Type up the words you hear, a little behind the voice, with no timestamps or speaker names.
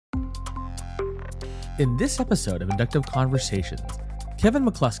In this episode of Inductive Conversations, Kevin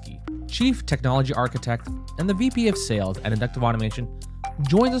McClusky, Chief Technology Architect and the VP of Sales at Inductive Automation,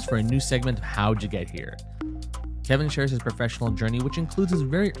 joins us for a new segment of How'd You Get Here? Kevin shares his professional journey, which includes his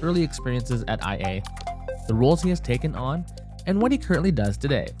very early experiences at IA, the roles he has taken on, and what he currently does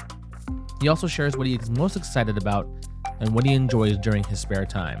today. He also shares what he is most excited about and what he enjoys during his spare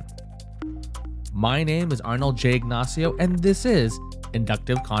time. My name is Arnell J Ignacio, and this is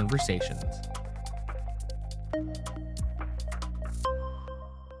Inductive Conversations.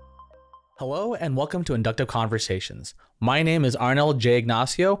 Hello and welcome to Inductive Conversations. My name is Arnell J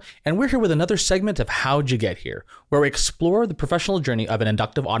Ignacio, and we're here with another segment of How'd You Get Here, where we explore the professional journey of an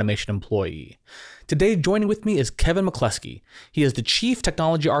Inductive Automation employee. Today, joining with me is Kevin McClusky. He is the Chief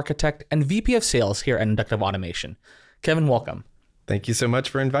Technology Architect and VP of Sales here at Inductive Automation. Kevin, welcome. Thank you so much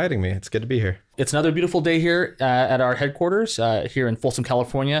for inviting me. It's good to be here. It's another beautiful day here at our headquarters here in Folsom,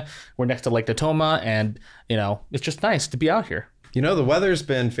 California. We're next to Lake Tatoma, and it's just nice to be out here. The weather's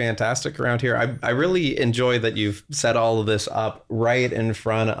been fantastic around here. I really enjoy that you've set all of this up right in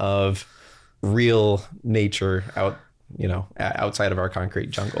front of real nature outside of our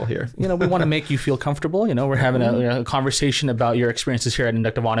concrete jungle here. We want to make you feel comfortable. We're having a conversation about your experiences here at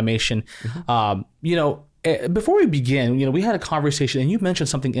Inductive Automation. Before we begin, we had a conversation and you mentioned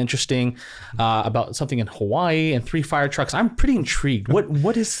something interesting about something in Hawaii and 3 fire trucks. I'm pretty intrigued.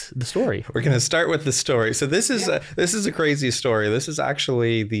 What is the story? We're going to start with the story. So this is a crazy story. This is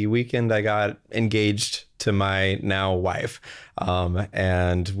actually the weekend I got engaged to my now wife.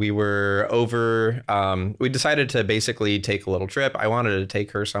 And we were over, we decided to basically take a little trip. I wanted to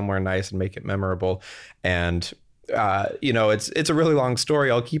take her somewhere nice and make it memorable. And it's a really long story.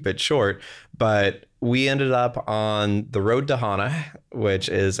 I'll keep it short, but we ended up on the road to Hana, which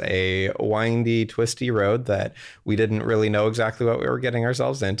is a windy, twisty road that we didn't really know exactly what we were getting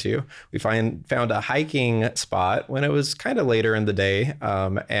ourselves into. We found a hiking spot when it was kind of later in the day,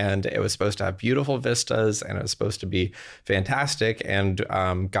 and it was supposed to have beautiful vistas, and it was supposed to be fantastic, and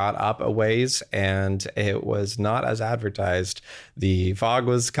got up a ways, and it was not as advertised. The fog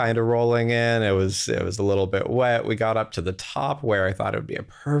was kind of rolling in. It was a little bit wet. We got up to the top where I thought it would be a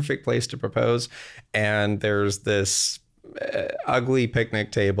perfect place to propose. And there's this ugly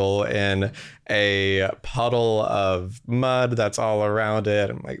picnic table in a puddle of mud that's all around it.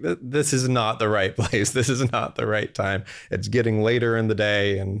 I'm like, this is not the right place. This is not the right time. It's getting later in the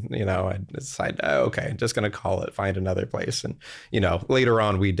day. And, I decided, okay, I'm just going to call it, find another place. And, later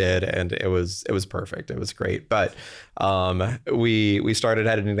on we did, and it was perfect. It was great. But we started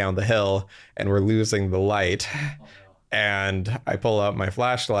heading down the hill and we're losing the light. And I pull out my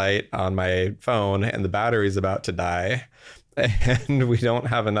flashlight on my phone and the battery's about to die and we don't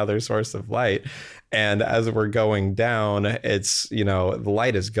have another source of light. And as we're going down, it's, the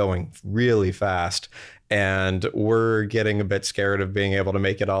light is going really fast and we're getting a bit scared of being able to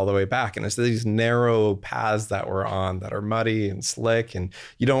make it all the way back. And it's these narrow paths that we're on that are muddy and slick, and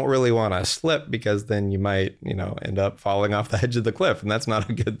you don't really want to slip because then you might, end up falling off the edge of the cliff, and that's not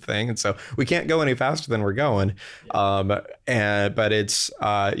a good thing. And so we can't go any faster than we're going. But it's,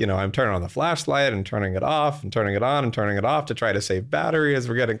 I'm turning on the flashlight and turning it off and turning it on and turning it off to try to save battery as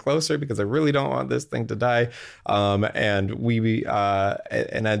we're getting closer because I really don't want this thing to die. And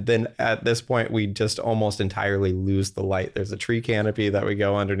then at this point, we just almost entirely lose the light. There's a tree canopy that we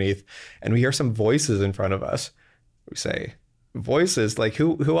go underneath, and we hear some voices in front of us. We say, voices, like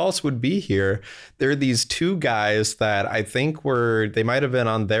who else would be here? There are these 2 guys that I think they might have been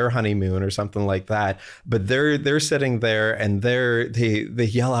on their honeymoon or something like that, but they're sitting there and they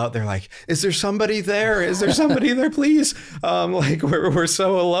yell out, they're like, is there somebody there? Is there somebody there, please? Like we're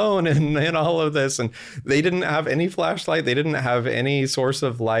so alone in all of this. And they didn't have any flashlight, they didn't have any source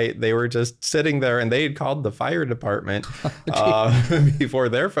of light. They were just sitting there, and they had called the fire department before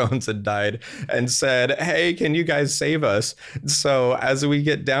their phones had died and said, hey, can you guys save us? So as we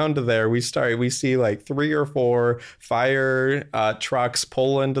get down to there, we see like 3 or 4 fire trucks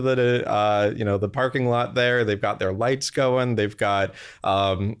pull into the parking lot there. They've got their lights going. They've got,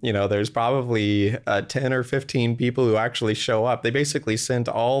 there's probably 10 or 15 people who actually show up. They basically sent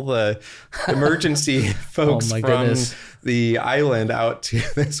all the emergency folks from the island out to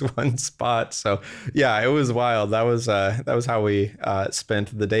this one spot. So yeah, it was wild. That was how we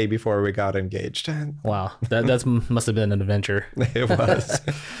spent the day before we got engaged. Wow, that must have been an adventure. It was.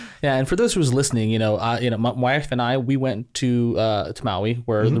 Yeah, and for those who's listening, my wife and I, we went to Maui,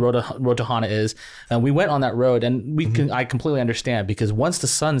 where the road to Hana is, and we went on that road, and I completely understand, because once the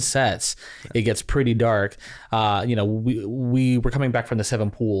sun sets, it gets pretty dark. We were coming back from the 7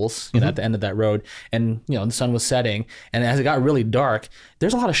 pools, at the end of that road, and the sun was setting, And as it got really dark,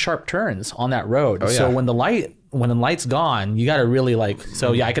 there's a lot of sharp turns on that road. So when the light's gone, you got to really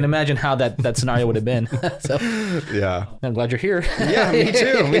I can imagine how that scenario would have been. So yeah, I'm glad you're here. Yeah,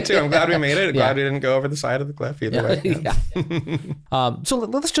 me too. I'm glad we made it. Glad we didn't go over the side of the cliff either way. Yeah. So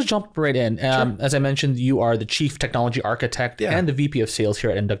let's just jump right in. Sure. As I mentioned, you are the Chief Technology Architect and the VP of Sales here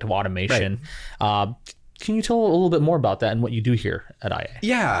at Inductive Automation. Right. Can you tell a little bit more about that and what you do here at IA?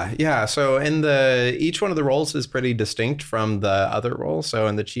 Yeah. So each one of the roles is pretty distinct from the other role. So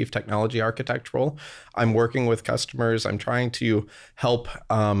in the Chief Technology Architect role, I'm working with customers. I'm trying to help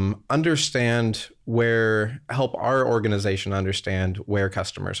help our organization understand where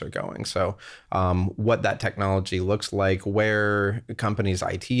customers are going. So what that technology looks like, where companies'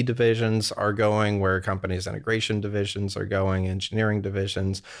 IT divisions are going, where companies' integration divisions are going, engineering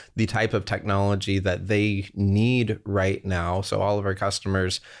divisions, the type of technology that they need right now. So all of our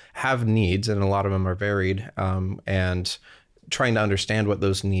customers have needs, and a lot of them are varied, and trying to understand what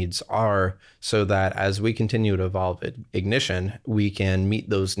those needs are so that as we continue to evolve Ignition, we can meet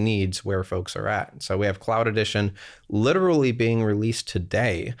those needs where folks are at. So we have Cloud Edition literally being released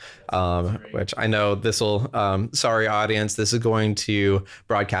today, which I know this will, sorry audience, this is going to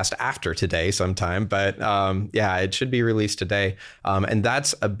broadcast after today sometime, but it should be released today. And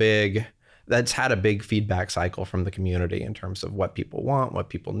that's had a big feedback cycle from the community in terms of what people want, what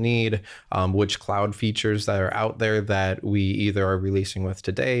people need, which cloud features that are out there that we either are releasing with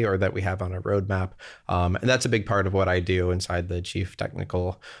today or that we have on our roadmap. And that's a big part of what I do inside the Chief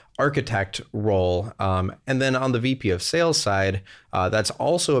Technical Architect role. And then on the VP of Sales side, that's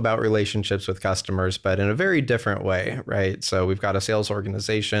also about relationships with customers, but in a very different way, right? So we've got a sales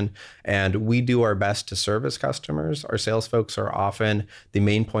organization and we do our best to service customers. Our sales folks are often the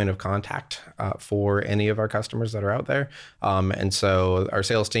main point of contact for any of our customers that are out there. And so our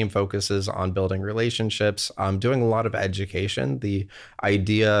sales team focuses on building relationships, doing a lot of education. The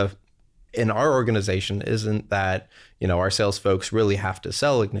idea in our organization isn't that, our sales folks really have to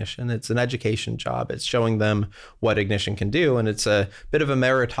sell Ignition. It's an education job. It's showing them what Ignition can do. And it's a bit of a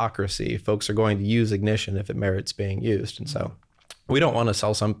meritocracy. Folks are going to use Ignition if it merits being used. And so we don't want to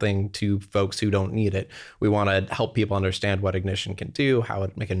sell something to folks who don't need it. We want to help people understand what Ignition can do, how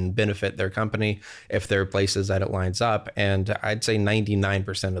it can benefit their company if there are places that it lines up. And I'd say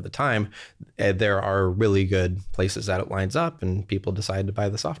 99% of the time, there are really good places that it lines up and people decide to buy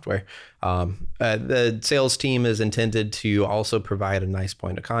the software. The sales team is intended to also provide a nice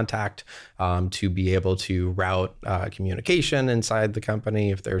point of contact to be able to route communication inside the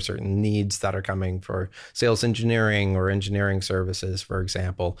company if there are certain needs that are coming for sales engineering or engineering services, for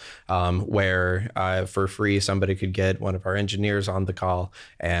example, where for free somebody could get one of our engineers on the call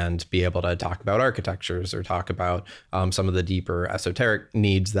and be able to talk about architectures or talk about some of the deeper esoteric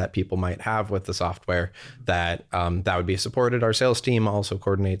needs that people might have with the software that would be supported. Our sales team also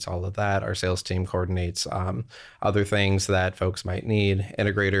coordinates all of that. Our sales team coordinates other things that folks might need,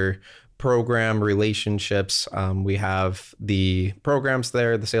 integrator program relationships. We have the programs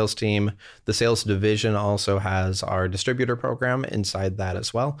there, the sales team. The sales division also has our distributor program inside that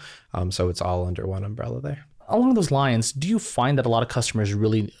as well. So it's all under one umbrella there. Along those lines, do you find that a lot of customers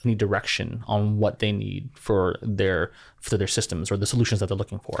really need direction on what they need for their systems or the solutions that they're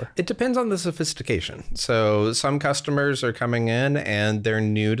looking for? It depends on the sophistication. So some customers are coming in and they're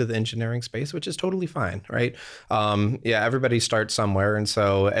new to the engineering space, which is totally fine, right? Everybody starts somewhere. And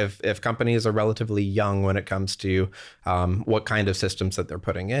so if companies are relatively young when it comes to what kind of systems that they're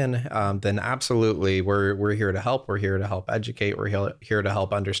putting in, then absolutely we're here to help. We're here to help educate. We're here to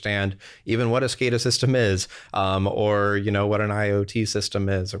help understand even what a SCADA system is, or what an IoT system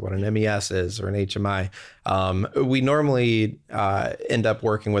is, or what an MES is, or an HMI. We normally end up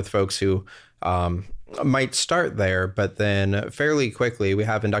working with folks who might start there, but then fairly quickly we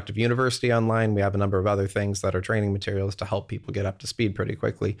have Inductive University online. We have a number of other things that are training materials to help people get up to speed pretty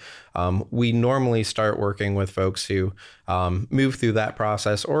quickly. We normally start working with folks who move through that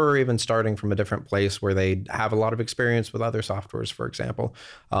process, or even starting from a different place where they have a lot of experience with other softwares, for example,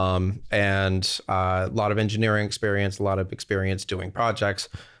 and a lot of engineering experience, a lot of experience doing projects.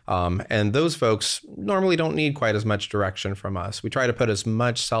 And those folks normally don't need quite as much direction from us. We try to put as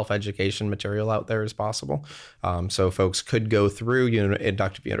much self-education material out there as possible. So folks could go through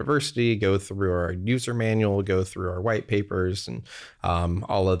Inductive University, go through our user manual, go through our white papers and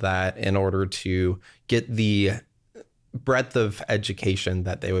all of that in order to get the breadth of education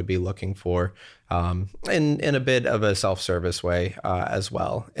that they would be looking for in a bit of a self-service way as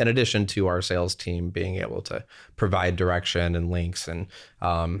well, in addition to our sales team being able to provide direction and links and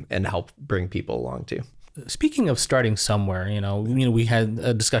help bring people along too. Speaking of starting somewhere, we had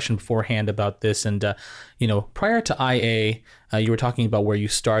a discussion beforehand about this, and prior to IA, you were talking about where you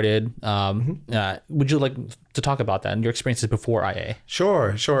started. Would you like to talk about that and your experiences before IA?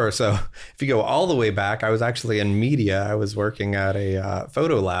 Sure. So if you go all the way back, I was actually in media. I was working at a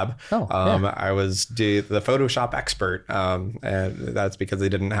photo lab. I was the Photoshop expert, and that's because they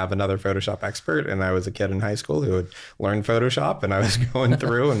didn't have another Photoshop expert. And I was a kid in high school who had learned Photoshop, and I was going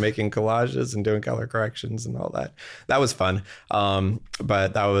through and making collages and doing color corrections and all that. That was fun.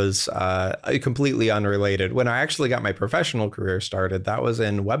 But that was completely unrelated. When I actually got my professional career started, that was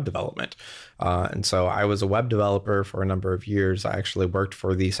in web development. And so I was a web developer for a number of years. I actually worked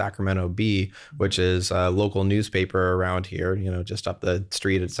for the Sacramento Bee, which is a local newspaper around here, just up the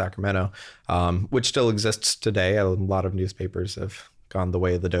street at Sacramento, which still exists today. A lot of newspapers have gone the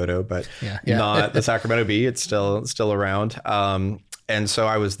way of the dodo, but not the Sacramento Bee. It's still around. And so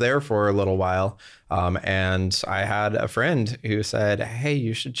I was there for a little while. And I had a friend who said, hey,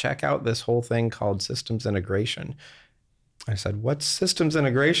 you should check out this whole thing called systems integration. I said, what's systems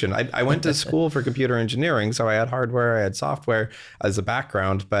integration? I went to school for computer engineering, so I had hardware, I had software as a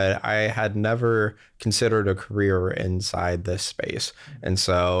background, but I had never considered a career inside this space. And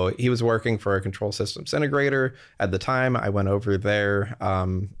so he was working for a control systems integrator. At the time, I went over there.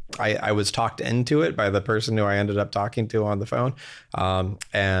 I was talked into it by the person who I ended up talking to on the phone.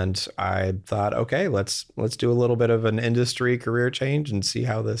 And I thought, okay, let's do a little bit of an industry career change and see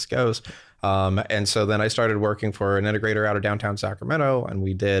how this goes. And so then I started working for an integrator out of downtown Sacramento, and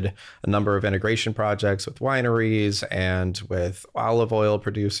we did a number of integration projects with wineries and with olive oil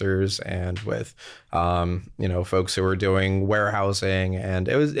producers and with, folks who were doing warehousing, and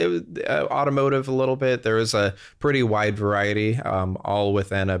it was automotive a little bit. There was a pretty wide variety, all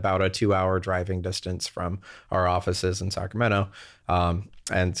within about a 2-hour driving distance from our offices in Sacramento.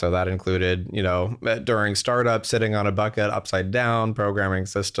 And so that included, during startup, sitting on a bucket upside down, programming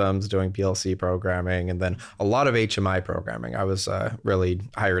systems, doing PLC programming, and then a lot of HMI programming. I was really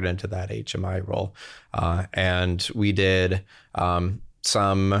hired into that HMI role. And we did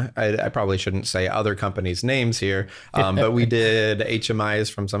I probably shouldn't say other companies' names here, but we did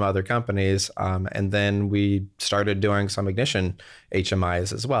HMIs from some other companies. And then we started doing some Ignition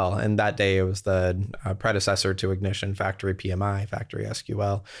HMIs as well. And that day it was the predecessor to Ignition, Factory PMI, Factory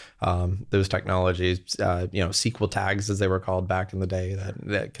SQL, those technologies, SQL tags as they were called back in the day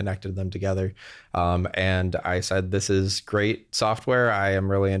that connected them together. And I said, this is great software. I am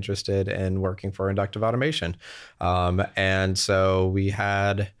really interested in working for Inductive Automation. And so we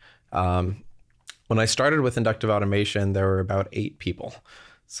had, when I started with Inductive Automation, there were about 8 people.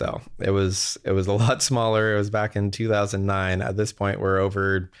 So it was a lot smaller. It was back in 2009. At this point, we're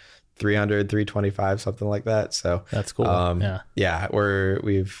over 300, 325, something like that. So that's cool.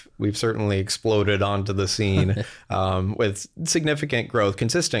 We've certainly exploded onto the scene with significant growth,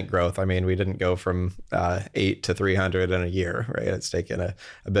 consistent growth. I mean, we didn't go from 8 to 300 in a year, right? It's taken a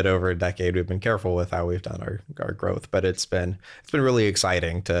bit over a decade. We've been careful with how we've done our growth, but it's been really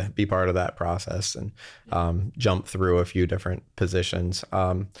exciting to be part of that process and jump through a few different positions.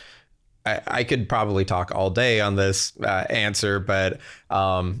 I could probably talk all day on this answer, but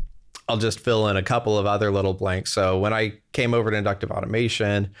I'll just fill in a couple of other little blanks. So when I came over to Inductive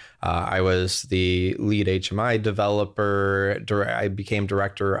Automation, I was the lead HMI developer. I became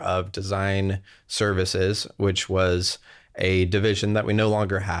director of design services, which was a division that we no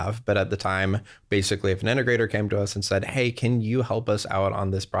longer have. But at the time, basically, if an integrator came to us and said, hey, can you help us out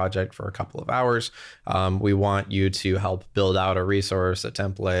on this project for a couple of hours? We want you to help build out a resource, a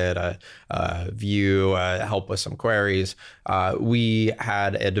template, a view, help with some queries. We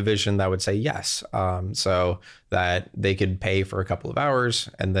had a division that would say yes, so that they could pay for a couple of hours,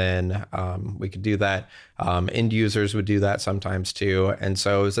 and then we could do that. End users would do that sometimes too. And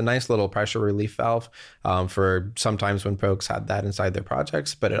so it was a nice little pressure relief valve for sometimes when folks had that inside their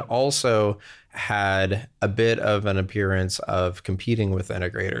projects, but it also had a bit of an appearance of competing with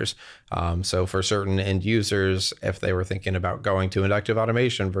integrators. So for certain end users, if they were thinking about going to Inductive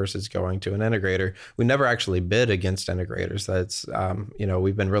Automation versus going to an integrator, we never actually bid against integrators. That's,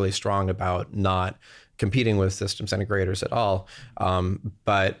 we've been really strong about not competing with systems integrators at all.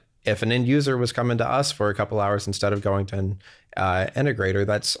 But if an end user was coming to us for a couple hours instead of going to an integrator,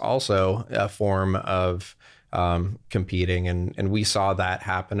 that's also a form of competing. And we saw that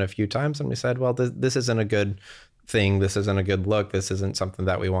happen a few times, and we said, well, this isn't a good thing. This isn't a good look. This isn't something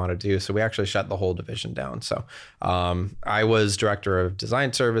that we want to do. So we actually shut the whole division down. So I was director of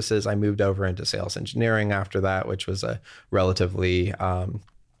design services. I moved over into sales engineering after that, which was a relatively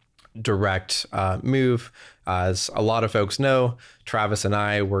direct move. as a lot of folks know, Travis and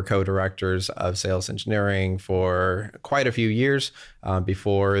I were co-directors of sales engineering for quite a few years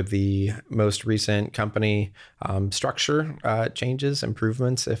before the most recent company structure changes,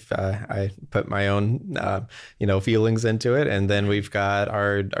 improvements, if I put my own feelings into it. And then we've got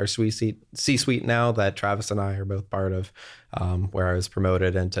our C-suite now that Travis and I are both part of, where I was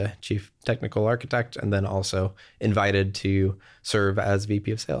promoted into chief technical architect and then also invited to serve as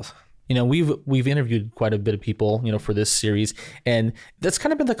VP of sales. We've interviewed quite a bit of people, for this series, and that's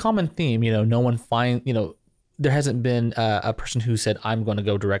kind of been the common theme. No one there hasn't been a person who said, I'm going to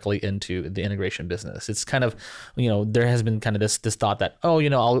go directly into the integration business. It's kind of, there has been kind of this thought that,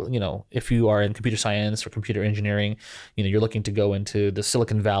 if you are in computer science or computer engineering, you're looking to go into the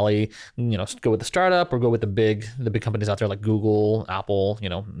Silicon Valley, go with the startup or go with the big companies out there like Google, Apple,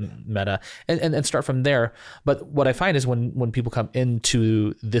 Meta, and start from there. But what I find is when people come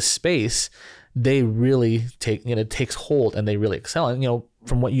into this space, they really takes hold and they really excel. And,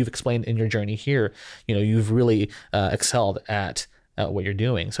 from what you've explained in your journey here, you've really excelled at what you're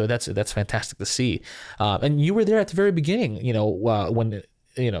doing. So that's fantastic to see. And you were there at the very beginning, when,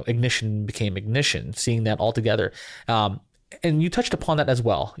 Ignition became Ignition, seeing that all together. And you touched upon that as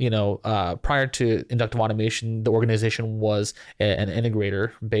well. Prior to Inductive Automation, the organization was an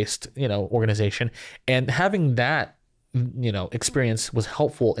integrator-based, organization. And having that experience was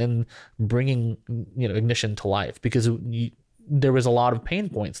helpful in bringing, Ignition to life, because there was a lot of pain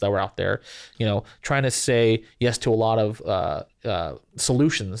points that were out there, trying to say yes to a lot of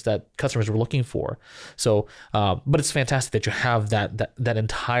solutions that customers were looking for. So, but it's fantastic that you have that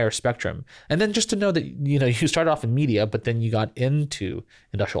entire spectrum. And then just to know that, you started off in media, but then you got into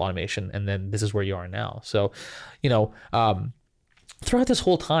industrial automation, and then this is where you are now. So, throughout this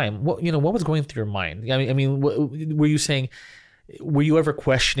whole time, what was going through your mind? I mean, were you ever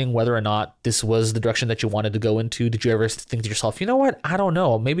questioning whether or not this was the direction that you wanted to go into? Did you ever think to yourself, you know what, I don't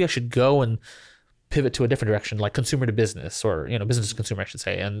know, maybe I should go and pivot to a different direction, like consumer to business, or business to consumer, I should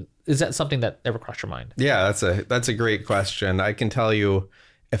say? And is that something that ever crossed your mind? Yeah, that's a great question. I can tell you,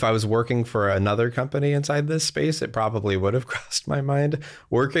 if I was working for another company inside this space, it probably would have crossed my mind.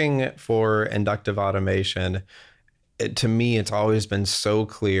 Working for Inductive Automation, to me, it's always been so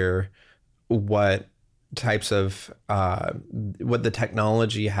clear what types of what the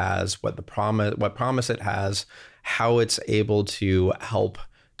technology has, what promise it has, how it's able to help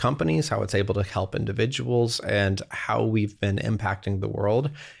companies, how it's able to help individuals, and how we've been impacting the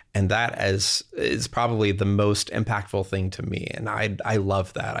world. And that is probably the most impactful thing to me. And I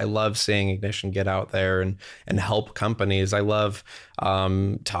love that. I love seeing Ignition get out there and help companies. I love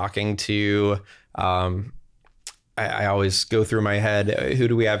talking to I always go through my head, who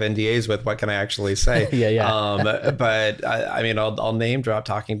do we have NDAs with? What can I actually say? Yeah. But I mean, I'll name drop,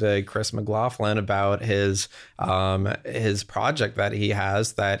 talking to Chris McLaughlin about his project that he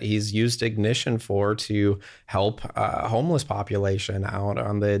has, that he's used Ignition for, to help homeless population out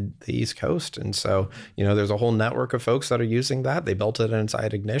on the East Coast. And so, there's a whole network of folks that are using that. They built it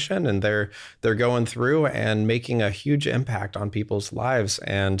inside Ignition, and they're going through and making a huge impact on people's lives,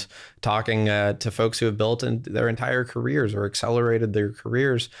 and talking to folks who have built in their entire careers or accelerated their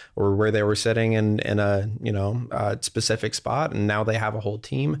careers, or where they were sitting in a specific spot, and now they have a whole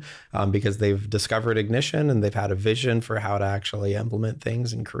team because they've discovered Ignition and they've had a vision for how to actually implement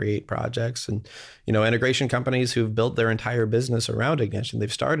things and create projects. And integration companies who've built their entire business around Ignition,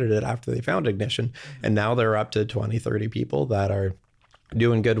 they've started it after they found Ignition, and now they're up to 20, 30 people that are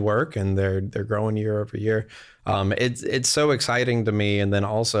doing good work, and they're growing year over year. It's so exciting to me. And then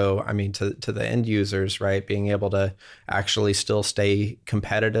also, I mean, to the end users, right? Being able to actually still stay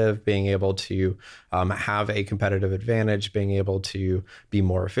competitive, being able to have a competitive advantage, being able to be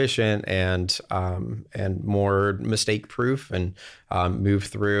more efficient and more mistake proof, and move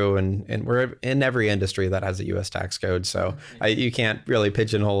through. And we're in every industry that has a U.S. tax code. So you can't really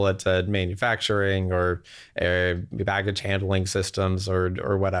pigeonhole it to manufacturing or baggage handling systems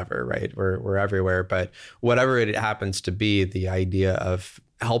or whatever, right? We're everywhere. But whatever it happens to be, the idea of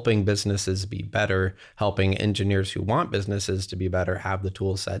helping businesses be better, helping engineers who want businesses to be better have the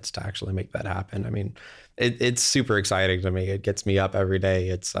tool sets to actually make that happen. I mean, it's super exciting to me. It gets me up every day.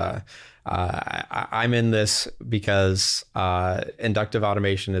 It's I'm in this because Inductive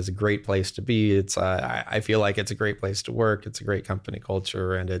Automation is a great place to be. It's I feel like it's a great place to work. It's a great company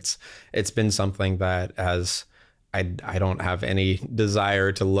culture, and it's been something that I don't have any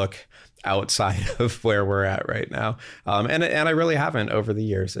desire to look outside of where we're at right now. And I really haven't over the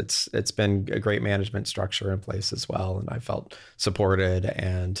years. It's been a great management structure in place as well. And I felt supported,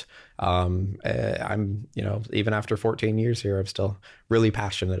 and I'm, even after 14 years here, I'm still really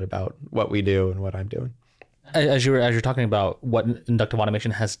passionate about what we do and what I'm doing. As you're talking about what inductive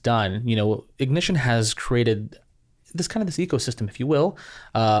automation has done, Ignition has created this ecosystem, if you will,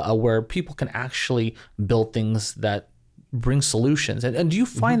 where people can actually build things that bring solutions. And do you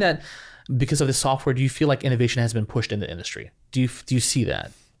find that because of the software, do you feel like innovation has been pushed in the industry? Do you see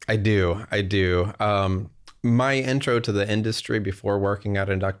that? I do. My intro to the industry before working at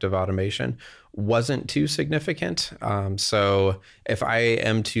Inductive Automation wasn't too significant. So if I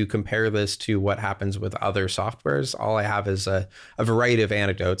am to compare this to what happens with other softwares, all I have is a variety of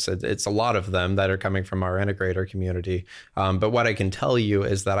anecdotes. It's a lot of them that are coming from our integrator community. But what I can tell you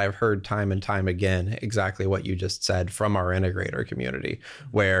is that I've heard time and time again exactly what you just said from our integrator community,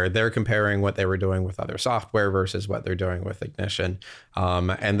 where they're comparing what they were doing with other software versus what they're doing with Ignition.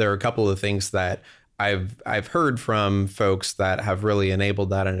 And there are a couple of things that I've heard from folks that have really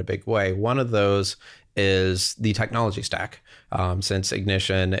enabled that in a big way. One of those is the technology stack. Since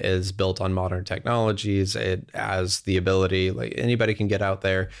Ignition is built on modern technologies, it has the ability, like anybody can get out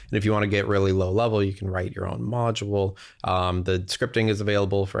there. And if you want to get really low level, you can write your own module. The scripting is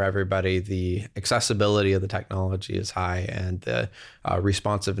available for everybody. The accessibility of the technology is high, and the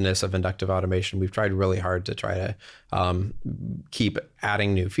responsiveness of inductive automation. We've tried really hard to try to keep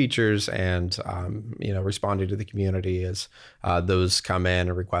adding new features and responding to the community as those come in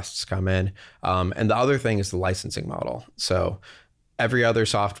and requests come in. And the other thing is the licensing model. So every other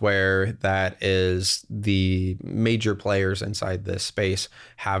software that is the major players inside this space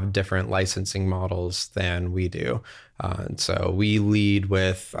have different licensing models than we do. And so we lead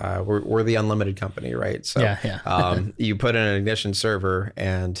with, we're the unlimited company, right? So you put in an Ignition server,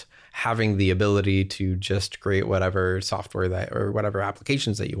 and having the ability to just create whatever software that or whatever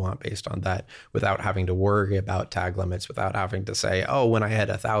applications that you want based on that without having to worry about tag limits, without having to say, oh, when I hit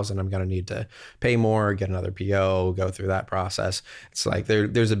 1,000, I'm going to need to pay more, get another PO, go through that process. It's like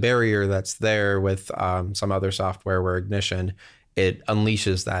there's a barrier that's there with some other software where Ignition, it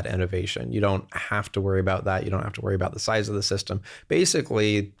unleashes that innovation. You don't have to worry about that. You don't have to worry about the size of the system.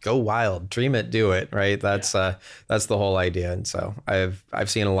 Basically, go wild, dream it, do it, right? That's the whole idea. And so I've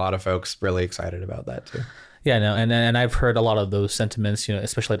seen a lot of folks really excited about that too. Yeah, no, and I've heard a lot of those sentiments,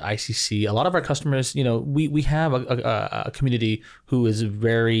 especially at ICC. A lot of our customers, we have a community who is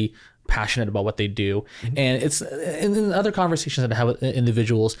very passionate about what they do. And it's in other conversations that I have with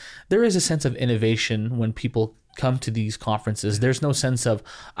individuals, there is a sense of innovation when people come to these conferences. There's no sense of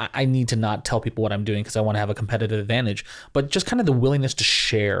I need to not tell people what I'm doing because I want to have a competitive advantage, but just kind of the willingness to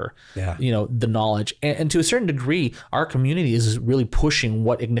share, the knowledge. And to a certain degree, our community is really pushing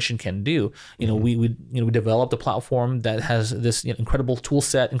what Ignition can do. We developed a platform that has this incredible tool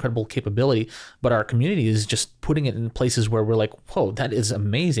set, incredible capability, but our community is just putting it in places where we're like, whoa, that is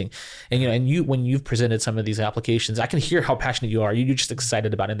amazing. And you when you've presented some of these applications, I can hear how passionate you are. You're just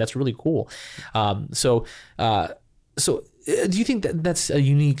excited about it. That's really cool. So do you think that that's a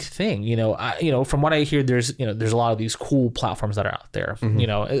unique thing? From what I hear, there's a lot of these cool platforms that are out there, and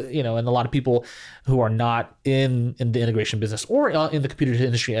a lot of people who are not in the integration business or in the computer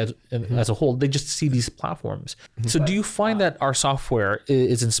industry as a whole, they just see these platforms. So do you find that our software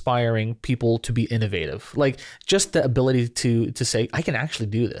is inspiring people to be innovative? Like just the ability to say, I can actually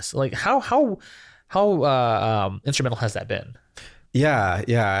do this. Like how instrumental has that been?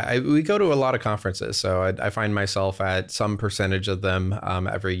 Yeah. We go to a lot of conferences, so I find myself at some percentage of them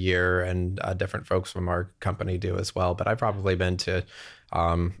every year, and different folks from our company do as well. But I've probably been to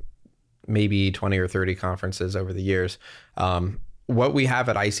maybe 20 or 30 conferences over the years. What we have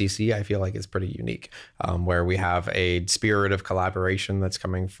at ICC, I feel like, is pretty unique, where we have a spirit of collaboration that's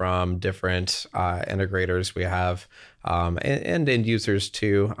coming from different integrators. We have and end users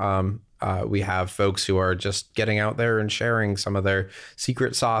too. We have folks who are just getting out there and sharing some of their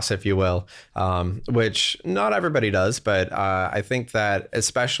secret sauce, if you will, which not everybody does. But I think that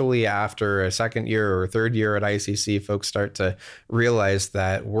especially after a second year or third year at ICC, folks start to realize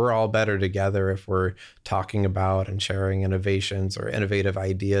that we're all better together if we're talking about and sharing innovations or innovative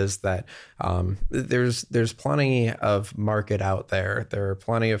ideas. That there's plenty of market out there. There are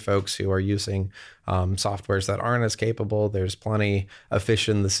plenty of folks who are using softwares that aren't as capable. There's plenty of fish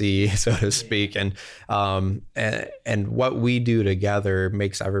in the sea, so to speak, and what we do together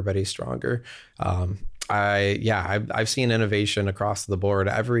makes everybody stronger. I've seen innovation across the board.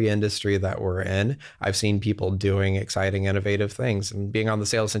 Every industry that we're in, I've seen people doing exciting, innovative things. And being on the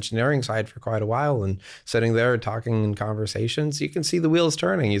sales engineering side for quite a while and sitting there talking in conversations, you can see the wheels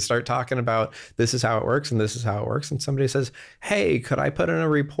turning. You start talking about this is how it works and this is how it works. And somebody says, hey, could I put in a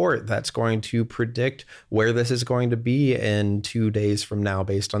report that's going to predict where this is going to be in 2 days from now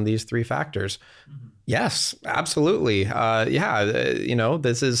based on these 3 factors? Yes, absolutely.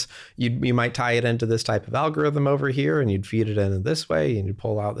 This is, you might tie it into this type of algorithm over here and you'd feed it in this way and you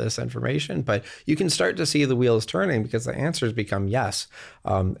pull out this information, but you can start to see the wheels turning because the answers become yes.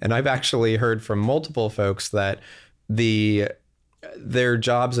 And I've actually heard from multiple folks that their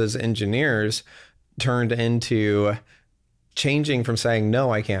jobs as engineers turned into changing from saying,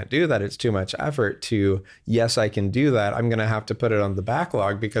 no, I can't do that, it's too much effort, to yes, I can do that. I'm going to have to put it on the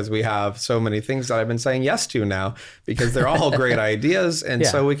backlog because we have so many things that I've been saying yes to now because they're all great ideas. And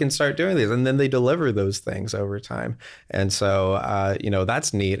so we can start doing these, and then they deliver those things over time. And so,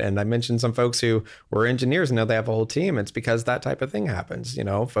 that's neat. And I mentioned some folks who were engineers and now they have a whole team. It's because that type of thing happens.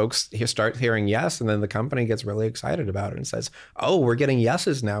 Folks start hearing yes, and then the company gets really excited about it and says, oh, we're getting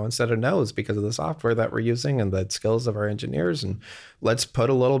yeses now instead of no's because of the software that we're using and the skills of our engineers. And let's put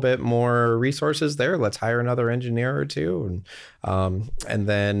a little bit more resources there. Let's hire another engineer or two, and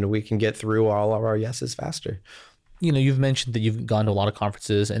then we can get through all of our yeses faster. You've mentioned that you've gone to a lot of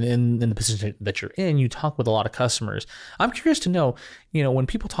conferences, and in the position that you're in, you talk with a lot of customers. I'm curious to know, when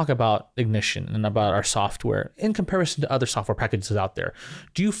people talk about Ignition and about our software in comparison to other software packages out there,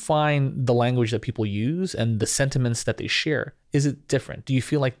 do you find the language that people use and the sentiments that they share, is it different? Do you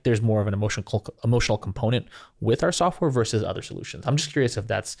feel like there's more of an emotional component with our software versus other solutions? I'm just curious if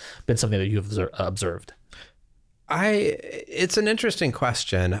that's been something that you've observed. It's an interesting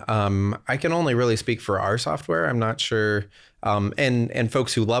question. I can only really speak for our software. I'm not sure. And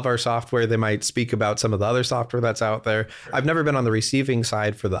folks who love our software, they might speak about some of the other software that's out there. I've never been on the receiving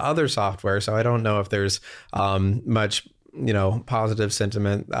side for the other software, so I don't know if there's much positive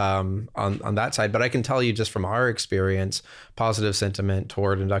sentiment on that side. But I can tell you just from our experience, positive sentiment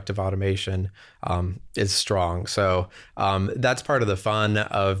toward inductive automation is strong. So that's part of the fun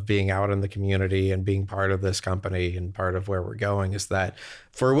of being out in the community and being part of this company and part of where we're going, is that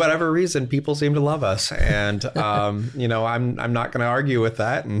for whatever reason, people seem to love us. And, I'm not going to argue with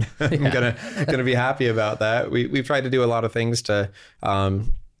that. And I'm going to be happy about that. We've tried to do a lot of things to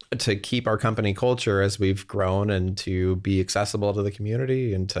keep our company culture as we've grown, and to be accessible to the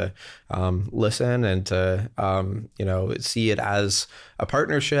community, and to listen, and to see it as a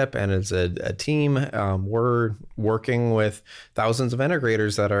partnership and as a team. We're working with thousands of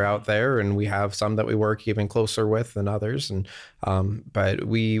integrators that are out there, and we have some that we work even closer with than others. And but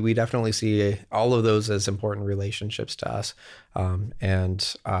we definitely see all of those as important relationships to us.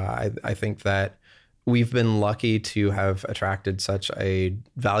 I think that we've been lucky to have attracted such a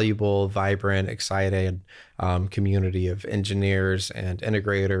valuable, vibrant, excited community of engineers and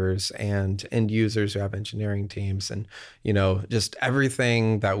integrators and end users who have engineering teams. And, just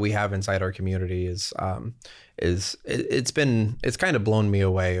everything that we have inside our community is it's kind of blown me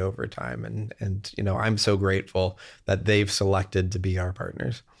away over time. And I'm so grateful that they've selected to be our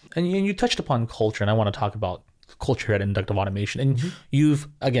partners. And you touched upon culture, and I want to talk about culture at Inductive Automation. And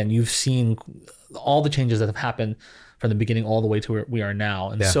you've seen all the changes that have happened from the beginning all the way to where we are now.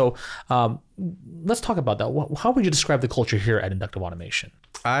 And so let's talk about that. How would you describe the culture here at Inductive Automation?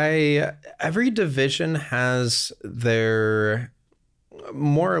 Every division has their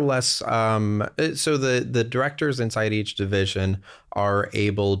more or less, so the directors inside each division are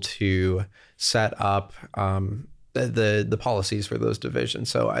able to set up the policies for those divisions.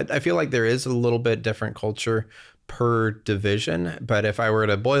 So I feel like there is a little bit different culture per division, but if I were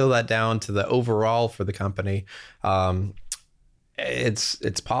to boil that down to the overall for the company,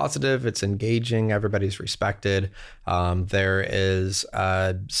 it's positive, it's engaging, everybody's respected. There is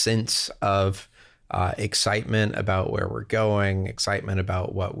a sense of excitement about where we're going, excitement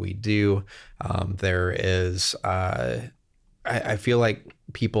about what we do. There is, I feel like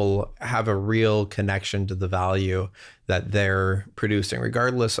people have a real connection to the value that they're producing,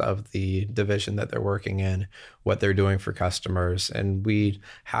 regardless of the division that they're working in, what they're doing for customers. And we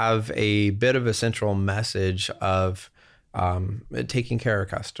have a bit of a central message of taking care of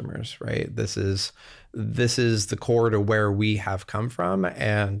customers, right? This is the core to where we have come from.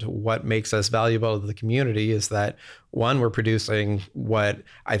 And what makes us valuable to the community is that, one, we're producing what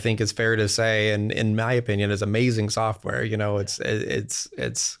I think is fair to say, and in my opinion, is amazing software.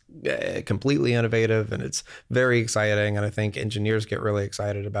 It's completely innovative, and it's very exciting. And I think engineers get really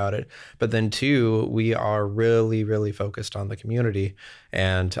excited about it. But then two, we are really, really focused on the community.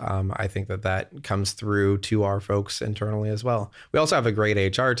 And I think that comes through to our folks internally as well. We also have a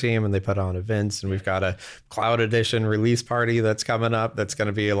great HR team, and they put on events, and we've got a cloud edition release party that's coming up. That's going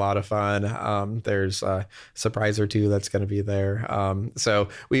to be a lot of fun. There's a surprise or two that's going to be there. So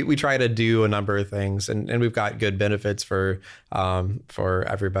we try to do a number of things, and we've got good benefits for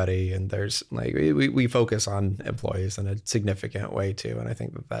everybody everybody. And there's like, we focus on employees in a significant way too. And I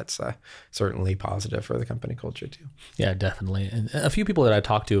think that that's certainly positive for the company culture too. Yeah, definitely. And a few people that I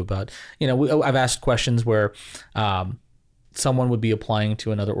talked to about, I've asked questions where someone would be applying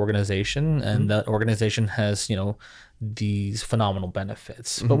to another organization, and that organization has, these phenomenal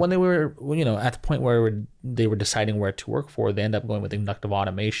benefits. But when they were, at the point where they were deciding where to work for, they end up going with inductive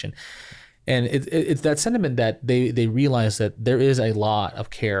automation. And it's that sentiment that they realize that there is a lot of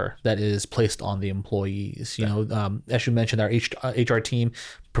care that is placed on the employees. As you mentioned, our HR team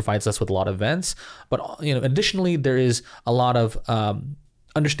provides us with a lot of events, but additionally, there is a lot of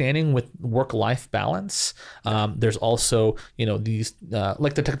understanding with work-life balance. There's also, these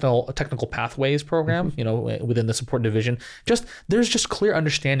like the technical pathways program, within the support division. There's just clear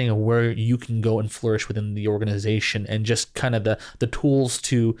understanding of where you can go and flourish within the organization, and just kind of the tools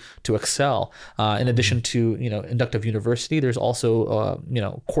to excel. In addition to Inductive University, there's also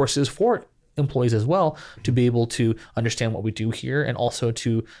courses for employees as well to be able to understand what we do here, and also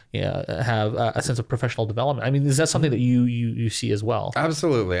to have a sense of professional development. I mean, is that something that you see as well?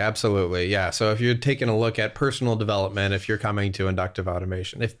 Absolutely. Yeah. So if you're taking a look at personal development, if you're coming to Inductive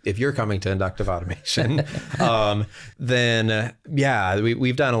Automation, if you're coming to Inductive Automation, then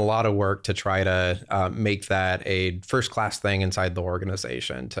we've done a lot of work to try to make that a first class thing inside the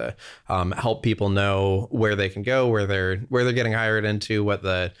organization, to help people know where they can go, where they're getting hired into, what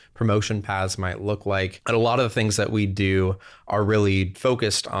the promotion paths might look like. And a lot of the things that we do are really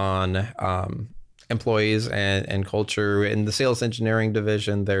focused on employees and culture. In the sales engineering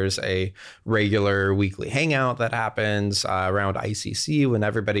division, there's a regular weekly hangout that happens around ICC when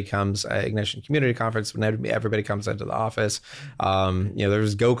everybody comes, Ignition Community Conference, when everybody comes into the office. There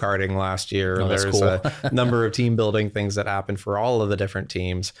was go-karting last year. There's cool. A number of team building things that happen for all of the different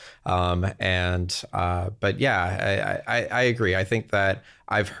teams. But yeah, I agree. I think that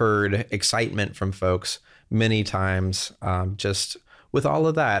I've heard excitement from folks many times, just with all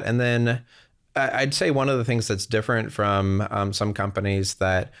of that. And then I'd say one of the things that's different from some companies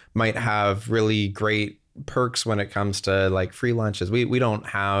that might have really great perks when it comes to like free lunches. We don't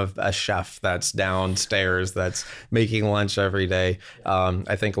have a chef that's downstairs that's making lunch every day.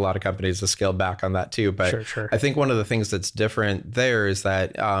 I think a lot of companies have scaled back on that too. But sure. I think one of the things that's different there is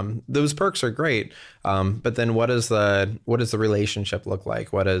that those perks are great. But then what does the relationship look like?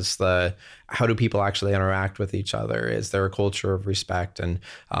 How do people actually interact with each other? Is there a culture of respect and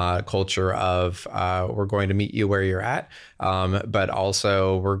culture of we're going to meet you where you're at, but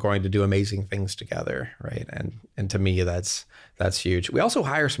also we're going to do amazing things together, right? And to me, that's huge. We also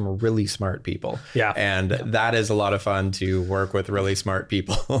hire some really smart people. Yeah. And that is a lot of fun to work with really smart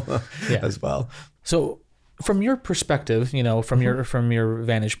people as well. So from your perspective, from your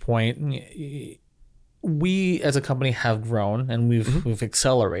vantage point, we as a company have grown and we've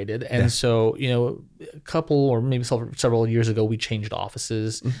accelerated. And so, a couple or maybe several years ago, we changed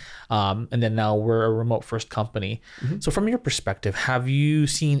offices. And then now we're a remote first company. So from your perspective, have you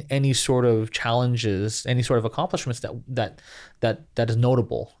seen any sort of challenges, any sort of accomplishments that is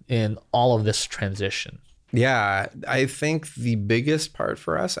notable in all of this transition? Yeah, I think the biggest part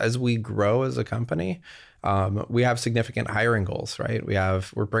for us as we grow as a company, we have significant hiring goals, right?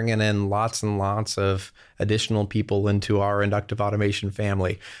 We're bringing in lots and lots of additional people into our inductive automation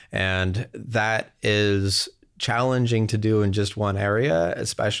family. And that is challenging to do in just one area,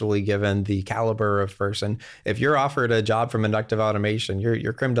 especially given the caliber of person. If you're offered a job from inductive automation,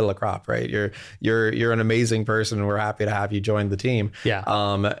 you're creme de la crop, right? You're an amazing person, and we're happy to have you join the team.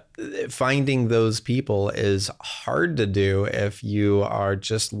 Yeah. Finding those people is hard to do if you are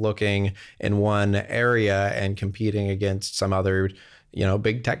just looking in one area and competing against some other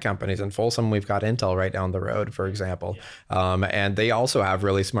big tech companies. In Folsom, we've got Intel right down the road, for example. And they also have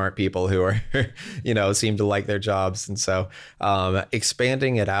really smart people who are, seem to like their jobs. And so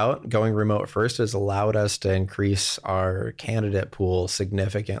expanding it out, going remote first, has allowed us to increase our candidate pool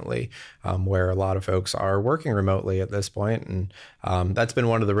significantly, where a lot of folks are working remotely at this point. And that's been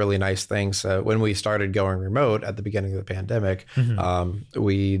one of the really nice things. When we started going remote at the beginning of the pandemic,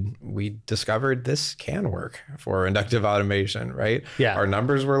 we discovered this can work for inductive automation, right? Yeah. Our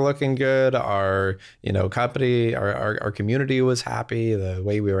numbers were looking good. Our, company, our community was happy. The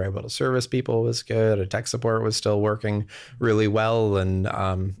way we were able to service people was good. Our tech support was still working really well. And,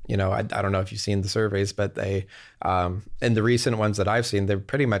 I don't know if you've seen the surveys, but they, in the recent ones that I've seen, they're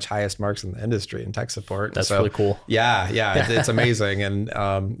pretty much highest marks in the industry in tech support. That's really cool. Yeah. It's amazing. And,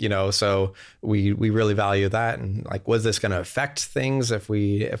 so we really value that. And like, was this going to affect things if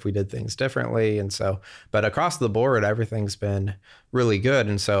we did things differently? And so, but across the board, everything's been really good.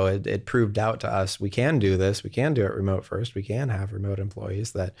 And so it proved out to us, we can do this. We can do it remote first. We can have remote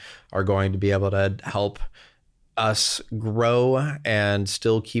employees that are going to be able to help us grow and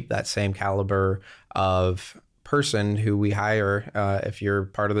still keep that same caliber of person who we hire. If you're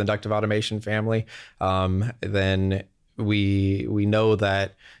part of the Inductive Automation family, then we know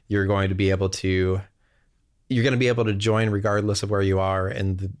that you're going to be able to join regardless of where you are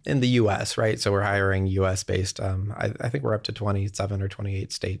in the U.S., right? So we're hiring U.S. based. I think we're up to 27 or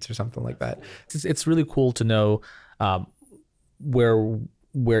 28 states or something like that. It's really cool to know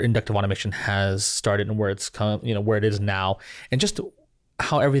where inductive automation has started and where it's come, where it is now, and just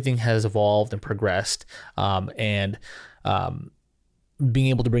how everything has evolved and progressed, and being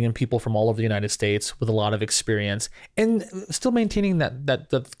able to bring in people from all over the United States with a lot of experience and still maintaining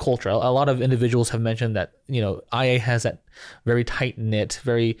that culture. A lot of individuals have mentioned that, IA has that very tight knit,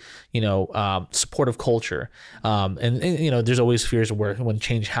 very, supportive culture. And there's always fears where when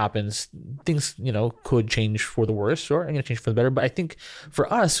change happens, things, could change for the worse or change for the better. But I think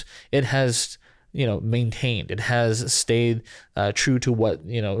for us, it has, maintained. It has stayed true to what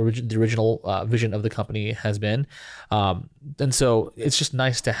the original vision of the company has been, and so it's just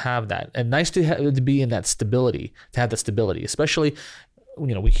nice to have that, and nice to be in that stability, especially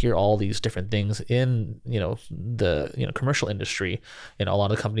we hear all these different things in the commercial industry. A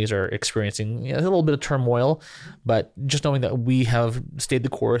lot of companies are experiencing a little bit of turmoil, but just knowing that we have stayed the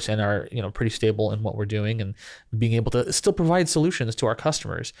course and are pretty stable in what we're doing and being able to still provide solutions to our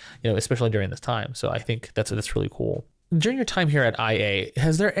customers, especially during this time. So I think that's really cool. During your time here at IA,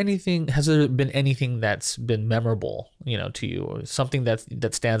 has there been anything that's been memorable, to you, or something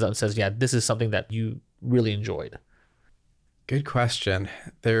that stands out and says, yeah, this is something that you really enjoyed? Good question.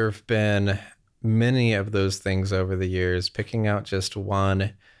 There have been many of those things over the years. Picking out just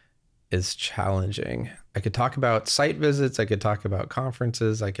one is challenging. I could talk about site visits. I could talk about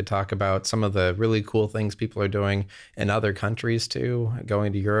conferences. I could talk about some of the really cool things people are doing in other countries too.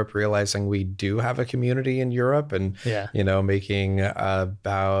 Going to Europe, realizing we do have a community in Europe, and making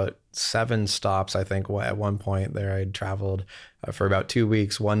about 7 stops. I think at one point there I'd traveled for about 2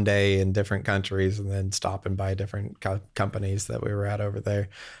 weeks, one day in different countries, and then stopping by different companies that we were at over there.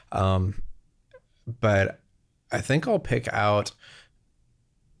 But I think I'll pick out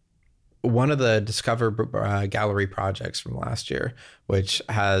one of the Discover Gallery projects from last year, which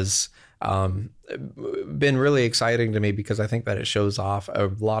has been really exciting to me because I think that it shows off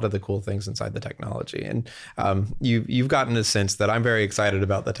a lot of the cool things inside the technology. And you've gotten a sense that I'm very excited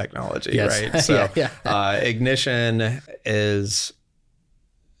about the technology, yes. Right? So Ignition is,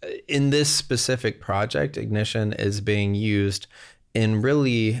 in this specific project, Ignition is being used in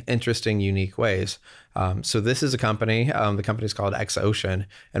really interesting, unique ways. So this is a company, the company is called X-Ocean,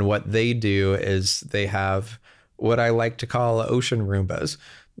 and what they do is they have what I like to call ocean Roombas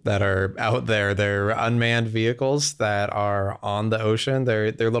that are out there. They're unmanned vehicles that are on the ocean.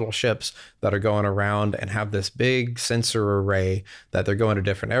 They're little ships that are going around and have this big sensor array that they're going to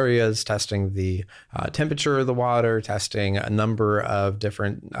different areas, testing the temperature of the water, testing a number of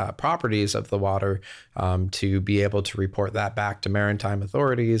different properties of the water, to be able to report that back to maritime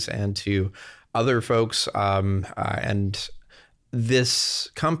authorities and to other folks. And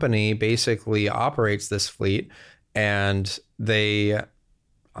this company basically operates this fleet, and they,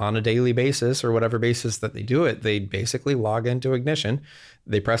 on a daily basis or whatever basis that they do it, they basically log into Ignition.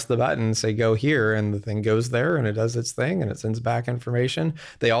 They press the button, say go here, and the thing goes there and it does its thing and it sends back information.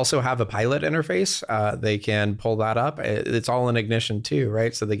 They also have a pilot interface. They can pull that up. It's all in Ignition too,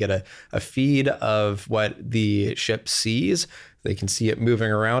 right? So they get a feed of what the ship sees. They can see it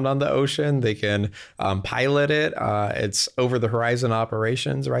moving around on the ocean. They can pilot it. It's over the horizon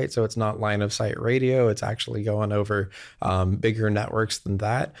operations, right? So it's not line of sight radio. It's actually going over bigger networks than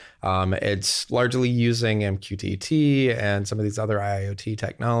that. It's largely using MQTT and some of these other IoT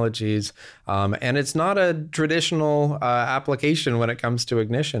technologies. And it's not a traditional application when it comes to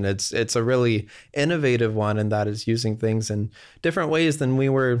Ignition. It's a really innovative one, and that is using things in different ways than we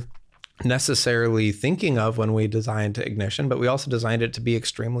were necessarily thinking of when we designed Ignition, but we also designed it to be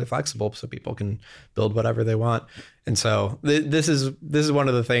extremely flexible so people can build whatever they want. And so this is one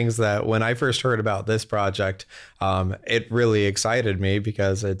of the things that when I first heard about this project, it really excited me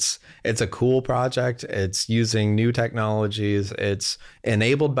because it's a cool project. It's using new technologies. It's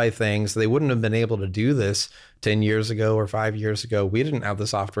enabled by things. They wouldn't have been able to do this 10 years ago or 5 years ago. We didn't have the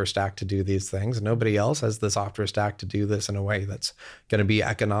software stack to do these things. Nobody else has the software stack to do this in a way that's going to be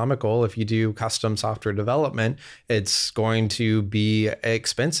economical. If you do custom software development, it's going to be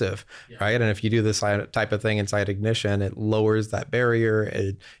expensive, right? And if you do this type of thing inside Ignition, Ignition, it lowers that barrier,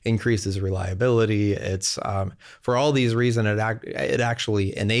 it increases reliability. It's for all these reasons, it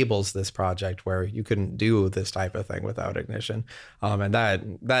actually enables this project where you couldn't do this type of thing without Ignition, and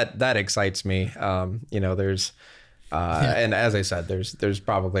that excites me. There's and as I said, there's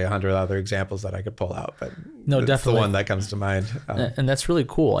probably 100 other examples that I could pull out, but no, it's definitely the one that comes to mind. And that's really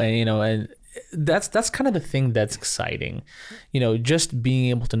cool. And that's kind of the thing that's exciting, just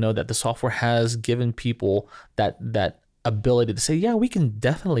being able to know that the software has given people that ability to say, yeah, we can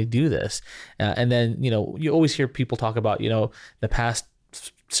definitely do this. And then, you always hear people talk about, the past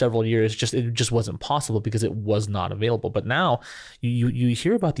several years, it just wasn't possible because it was not available. But now you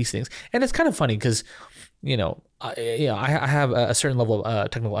hear about these things, and it's kind of funny because, I have a certain level of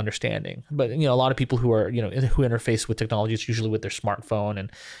technical understanding, but a lot of people who are who interface with technology is usually with their smartphone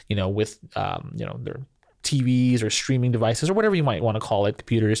and with their TVs or streaming devices or whatever you might want to call it,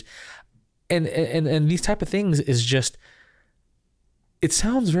 computers, and these type of things is just, it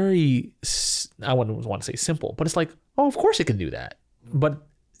sounds very, I wouldn't want to say simple, but it's like, oh, of course it can do that, but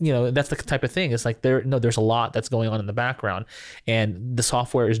that's the type of thing. It's like there's a lot that's going on in the background, and the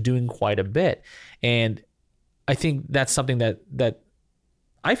software is doing quite a bit. And I think that's something that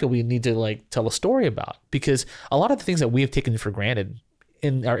I feel we need to tell a story about, because a lot of the things that we have taken for granted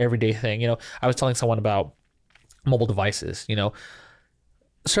in our everyday thing, I was telling someone about mobile devices,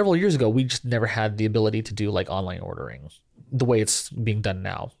 several years ago, we just never had the ability to do online ordering the way it's being done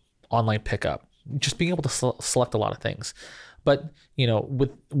now, online pickup, just being able to select a lot of things. But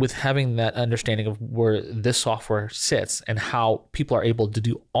with having that understanding of where this software sits and how people are able to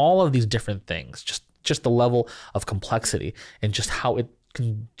do all of these different things, just the level of complexity and just how it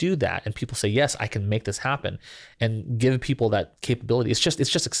can do that, and people say, yes, I can make this happen, and give people that capability. It's just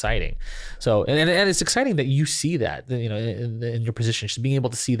exciting. So and it's exciting that you see that in your position, just being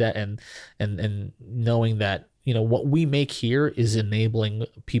able to see that and knowing that what we make here is enabling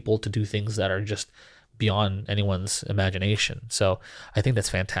people to do things that are just beyond anyone's imagination. So I think that's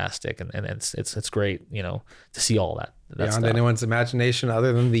fantastic, and it's great, to see all that beyond stuff. Anyone's imagination,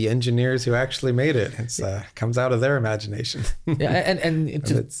 other than the engineers who actually made it. It's comes out of their imagination. Yeah, and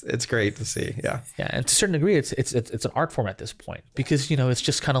it's great to see. Yeah, and to a certain degree, it's an art form at this point, because it's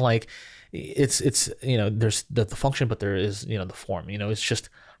just kind of like it's there's the function, but there is the form. It's just,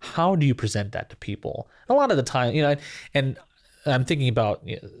 how do you present that to people? A lot of the time, and I'm thinking about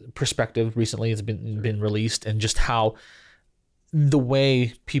Perspective recently has been released, and just how the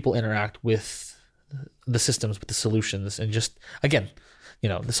way people interact with the systems, with the solutions, and just, again,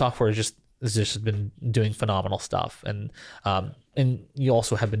 the software has just been doing phenomenal stuff, and you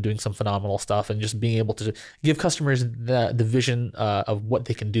also have been doing some phenomenal stuff, and just being able to give customers the vision of what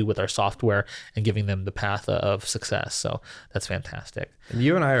they can do with our software, and giving them the path of success. So that's fantastic. And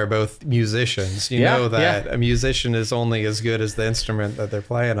you and I are both musicians. You know that a musician is only as good as the instrument that they're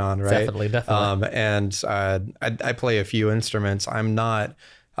playing on, right? Definitely. And I play a few instruments. I'm not.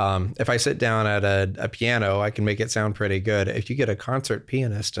 If I sit down at a piano, I can make it sound pretty good. If you get a concert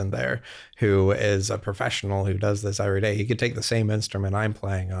pianist in there who is a professional who does this every day, he could take the same instrument I'm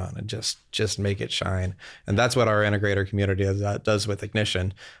playing on and just make it shine. And that's what our integrator community does with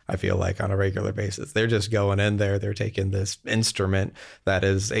Ignition, I feel like, on a regular basis. They're just going in there, they're taking this instrument that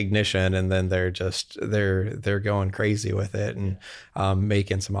is Ignition, and then they're going crazy with it and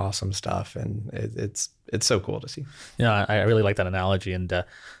making some awesome stuff. And it's so cool to see. Yeah, I really like that analogy. And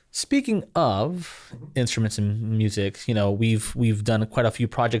speaking of instruments and music, we've done quite a few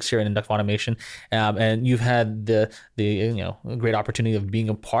projects here in Inductive Automation, and you've had the great opportunity of being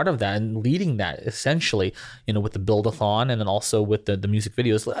a part of that and leading that, essentially, with the build-a-thon, and then also with the music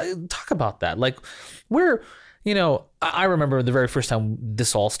videos. Talk about that. I remember the very first time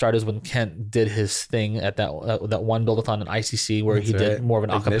this all started is when Kent did his thing at that one build-a-thon in ICC, where he did more of an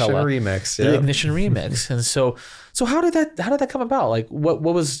acapella remix, the Ignition remix. And so how did that come about? What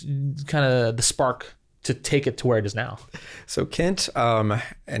was kind of the spark to take it to where it is now? So Kent,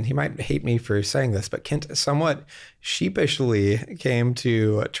 and he might hate me for saying this, but Kent somewhat sheepishly came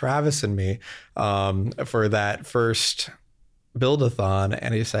to Travis and me for that first build-a-thon,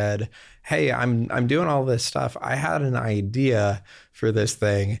 and he said, hey, I'm doing all this stuff. I had an idea for this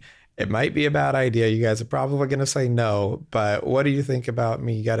thing. It might be a bad idea. You guys are probably going to say no, but what do you think about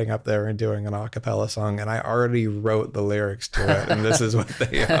me getting up there and doing an a cappella song? And I already wrote the lyrics to it, and this is what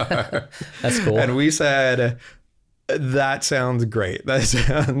they are. That's cool. And we said, that sounds great.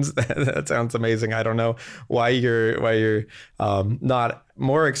 That sounds amazing. I don't know why you're not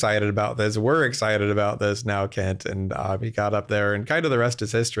more excited about this. We're excited about this now, Kent. And we got up there, and kind of the rest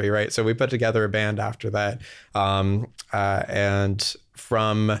is history, right? So we put together a band after that, and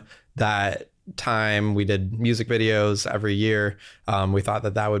from that time, we did music videos every year. We thought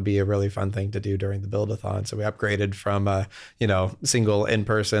that would be a really fun thing to do during the build-a-thon. So we upgraded from a, single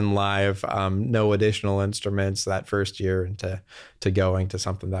in-person live, no additional instruments that first year to going to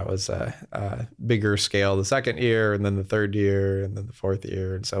something that was a bigger scale the second year, and then the third year, and then the fourth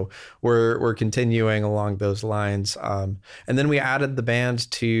year. And so we're continuing along those lines. And then we added the band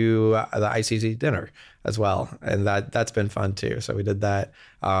to the ICC dinner as well, and that's been fun too. So we did that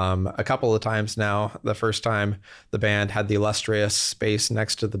a couple of times now. The first time, the band had the illustrious space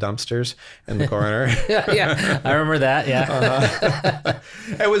next to the dumpsters in the corner. Yeah, I remember that. Yeah,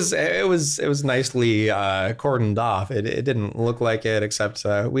 It was nicely cordoned off. It didn't look like it, except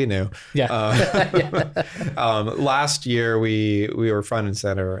we knew. Yeah. Last year we were front and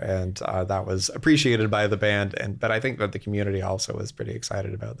center, and that was appreciated by the band, but I think that the community also was pretty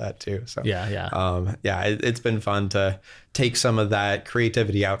excited about that too. So it's been fun to take some of that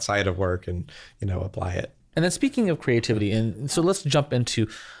creativity outside of work and apply it. And then speaking of creativity, and so let's jump into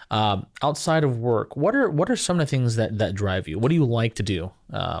outside of work. What are some of the things that drive you? What do you like to do?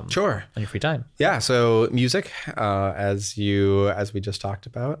 Sure. On your free time? Yeah. So music, as we just talked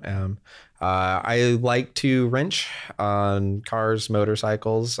about. I like to wrench on cars,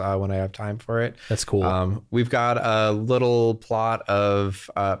 motorcycles when I have time for it. That's cool. We've got a little plot of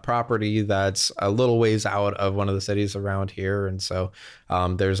property that's a little ways out of one of the cities around here. And so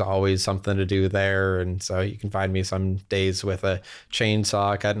there's always something to do there. And so you can find me some days with a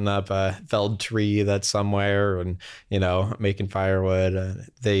chainsaw cutting up a felled tree that's somewhere and, making firewood.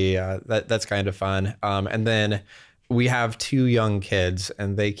 That's kind of fun. And then we have 2 young kids,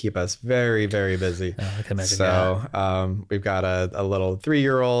 and they keep us very, very busy. Oh, I can imagine. So we've got a little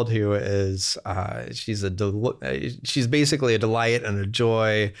 3-year-old who is she's basically a delight and a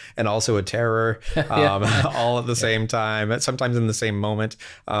joy and also a terror, all at the same time, sometimes in the same moment.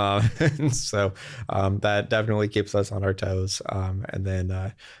 So that definitely keeps us on our toes. And then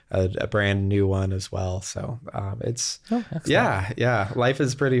a brand new one as well. So life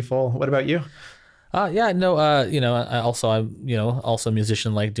is pretty full. What about you? I'm also a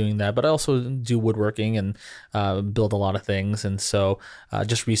musician, like doing that, but I also do woodworking and build a lot of things. And so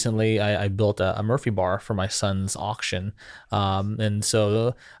just recently I built a Murphy bar for my son's auction. And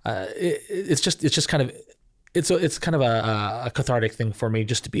so it's kind of a cathartic thing for me,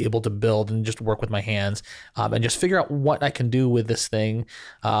 just to be able to build and just work with my hands, and just figure out what I can do with this thing.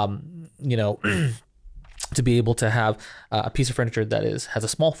 To be able to have a piece of furniture that has a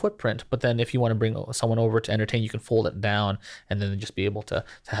small footprint, but then if you want to bring someone over to entertain, you can fold it down and then just be able to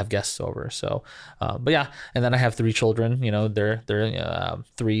have guests over. So, and then I have 3 children. They're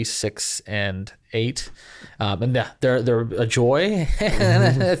 3, 6, and 8, and they're a joy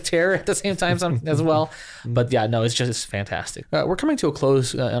and a terror at the same time as well. But it's fantastic. We're coming to a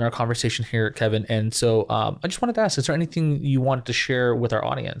close in our conversation here, Kevin, and so I just wanted to ask: is there anything you wanted to share with our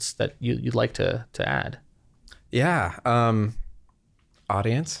audience that you'd like to add? Yeah.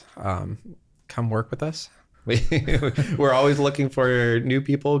 Audience, come work with us. We're always looking for new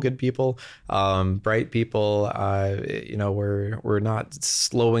people, good people, bright people. We're not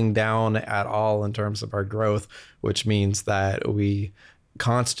slowing down at all in terms of our growth, which means that we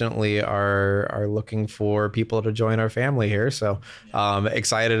constantly are looking for people to join our family here. So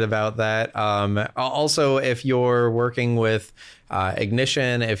excited about that. Also, if you're working with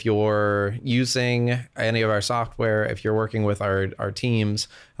Ignition, if you're using any of our software, if you're working with our teams,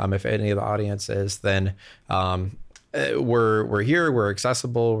 if any of the audience is, then we're here, we're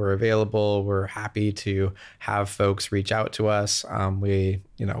accessible, we're available, we're happy to have folks reach out to us.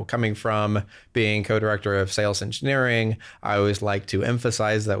 Coming from being co-director of sales engineering, I always like to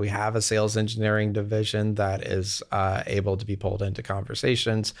emphasize that we have a sales engineering division that is able to be pulled into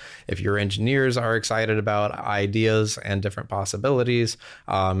conversations. If your engineers are excited about ideas and different possibilities,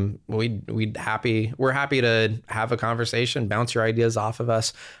 we're happy to have a conversation, bounce your ideas off of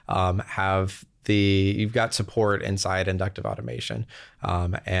us, you've got support inside Inductive Automation.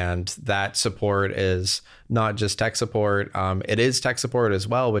 And that support is not just tech support. It is tech support as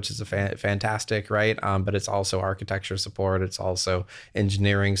well, which is fantastic, right? But it's also architecture support. It's also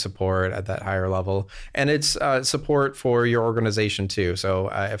engineering support at that higher level. And it's support for your organization too. So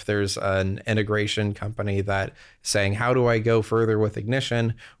if there's an integration company that saying, how do I go further with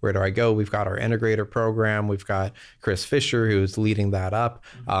Ignition? Where do I go? We've got our integrator program. We've got Chris Fisher, who's leading that up,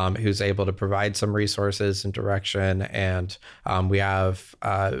 who's able to provide provide some resources and direction. And we have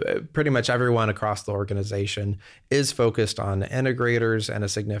pretty much everyone across the organization is focused on integrators in a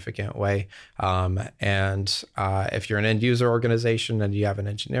significant way. And if you're an end user organization and you have an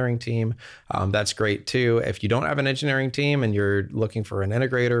engineering team, that's great too. If you don't have an engineering team and you're looking for an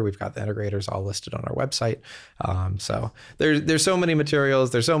integrator, we've got the integrators all listed on our website. So there's so many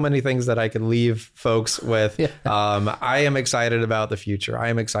materials. There's so many things that I could leave folks with. Yeah. I am excited about the future. I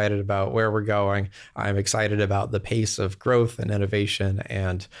am excited about where we're going. I'm excited about the pace of growth and innovation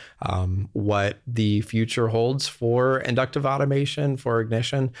and what the future holds for inductive automation, for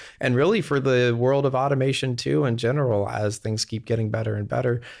Ignition, and really for the world of automation too in general, as things keep getting better and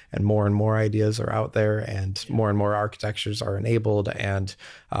better and more ideas are out there and more architectures are enabled and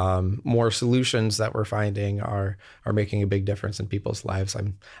more solutions that we're finding are making a big difference in people's lives.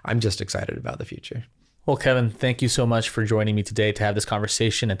 I'm just excited about the future. Well, Kevin, thank you so much for joining me today to have this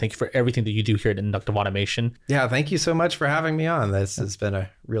conversation, and thank you for everything that you do here at Inductive Automation. Yeah, thank you so much for having me on. This has been a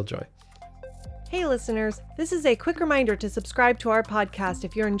real joy. Hey listeners, this is a quick reminder to subscribe to our podcast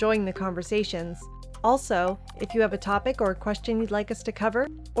if you're enjoying the conversations. Also, if you have a topic or a question you'd like us to cover,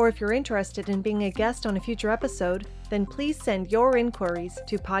 or if you're interested in being a guest on a future episode, then please send your inquiries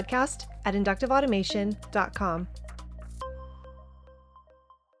to podcast@inductiveautomation.com.